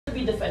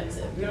be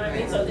defensive. You know what I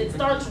mean? So it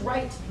starts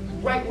right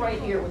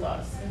here with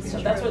us.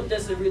 So that's what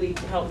does really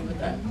help me with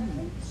that.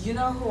 You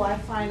know who I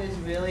find is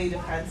really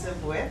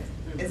defensive with?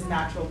 Is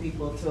natural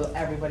people to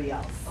everybody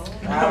else.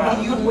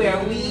 If you wear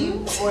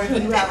weave or if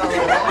you have a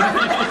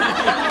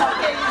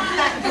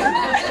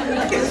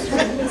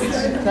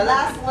The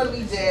last one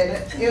we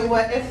did,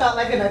 it felt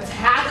like an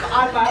attack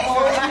on my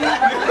whole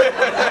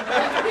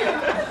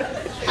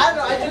I don't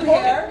know, I do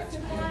hair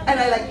and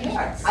I like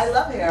hair. I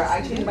love hair.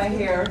 I change my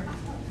hair.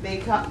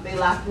 They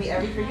laugh at me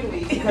every freaking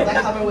week because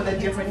I come in with a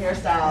different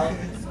hairstyle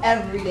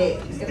every day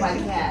if I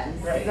can.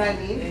 You know what I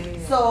mean?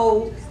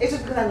 So it's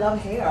just because I love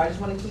hair. I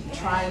just want to keep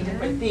trying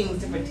different things,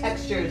 different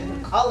textures,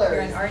 different colors.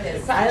 You're an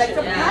artist. I like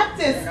to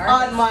practice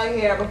on my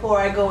hair before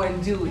I go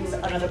and do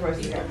another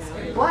person's hair.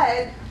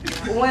 But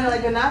when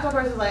like a natural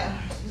person's like,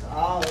 she's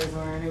always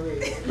wearing a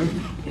wig.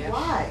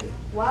 Why?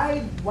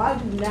 Why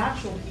do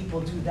natural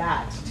people do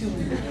that to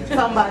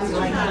somebody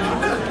like me?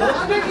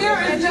 Under here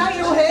is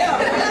natural hair.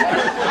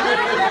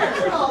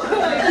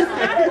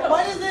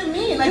 What does it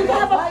mean? Like, You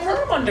have a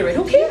perm under it.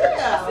 Who cares?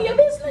 That's for your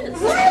business.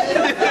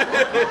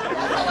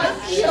 That's how I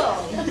feel.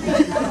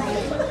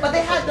 But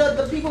they had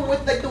the people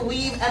with like the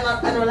weave and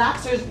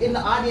relaxers in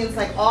the audience,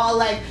 like all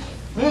like,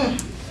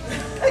 It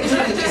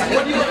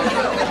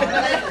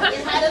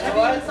had us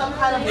feel in some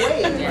kind of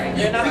way.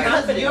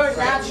 Because you're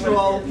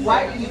natural,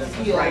 why do you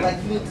feel like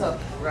you need to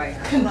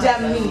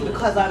condemn me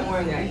because I'm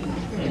wearing weave?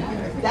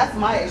 That's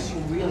my issue,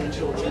 really,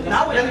 truly.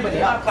 Not with everybody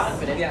else.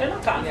 They're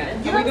not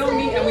confident. And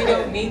we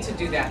don't need to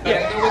do that. But I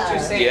know what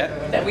you're saying.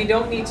 That we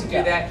don't need to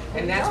do that,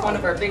 and that's one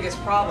of our biggest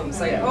problems.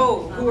 Like,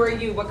 oh, who are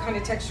you? What kind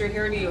of texture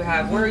hair do you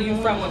have? Where are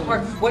you from? What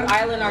part? What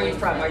island are you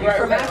from? Are you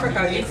from Africa?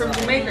 Are you from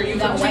Jamaica? Are you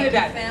from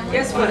Trinidad?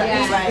 Guess what?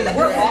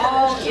 We're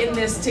all in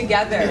this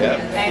together,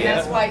 and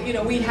that's why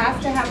we have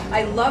to have.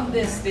 I love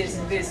this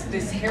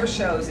hair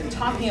shows and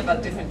talking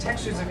about different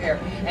textures of hair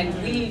and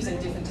weaves and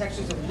different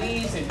textures of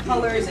weaves and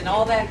colors and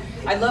all that.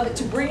 I love it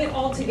to bring it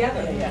all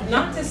together,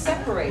 not to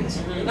separate,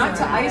 not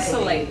to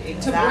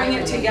isolate, to bring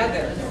it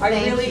together. I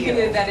really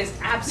think that is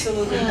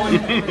absolutely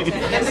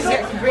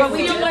 100%. But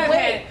we do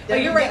have,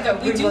 but you're right though,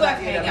 we do have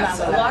hang-ups.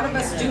 A lot of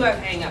us do have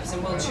hang-ups,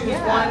 and we'll choose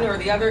one or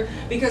the other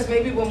because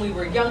maybe when we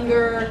were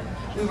younger,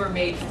 we were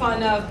made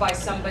fun of by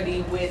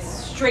somebody with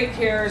straight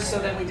hair, so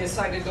then we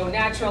decided to go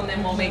natural, and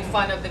then we'll make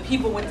fun of the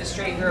people with the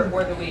straight hair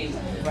or the weave.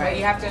 Right?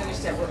 You have to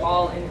understand we're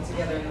all in it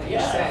together, and like you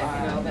said,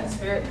 that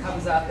spirit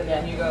comes up, and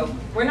then you go,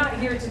 we're not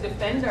here to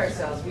defend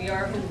ourselves. We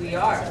are who we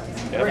are.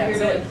 We're here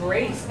to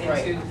embrace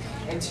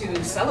and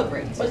to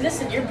celebrate. But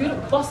listen, you're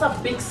beautiful. Bust a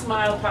big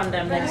smile upon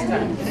them next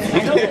time.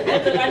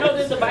 I know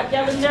there's a bad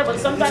gal in there, but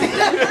sometimes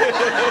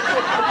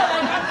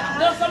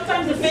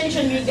sometimes the finish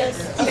in me gets.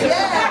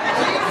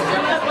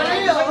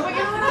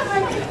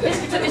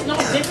 It's no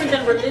different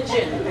than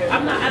religion. I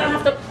don't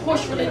have to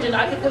push religion.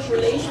 I can push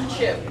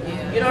relationship.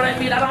 You know what I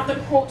mean? I don't have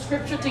to quote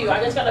scripture to you.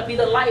 I just gotta be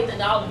the light,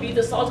 and I'll be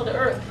the salt of the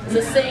earth. It's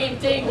the same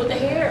thing with the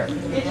hair.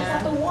 You just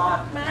have to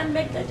walk, man.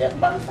 Make the just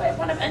bonfire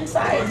one of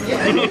inside. We're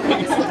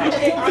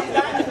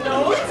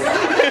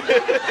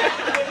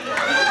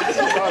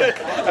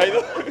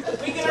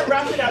gonna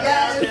wrap it up.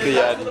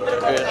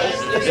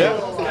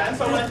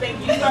 So I want to thank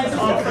you guys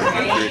all for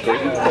being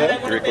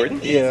here. Recording?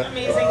 Yeah.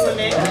 Amazing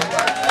women.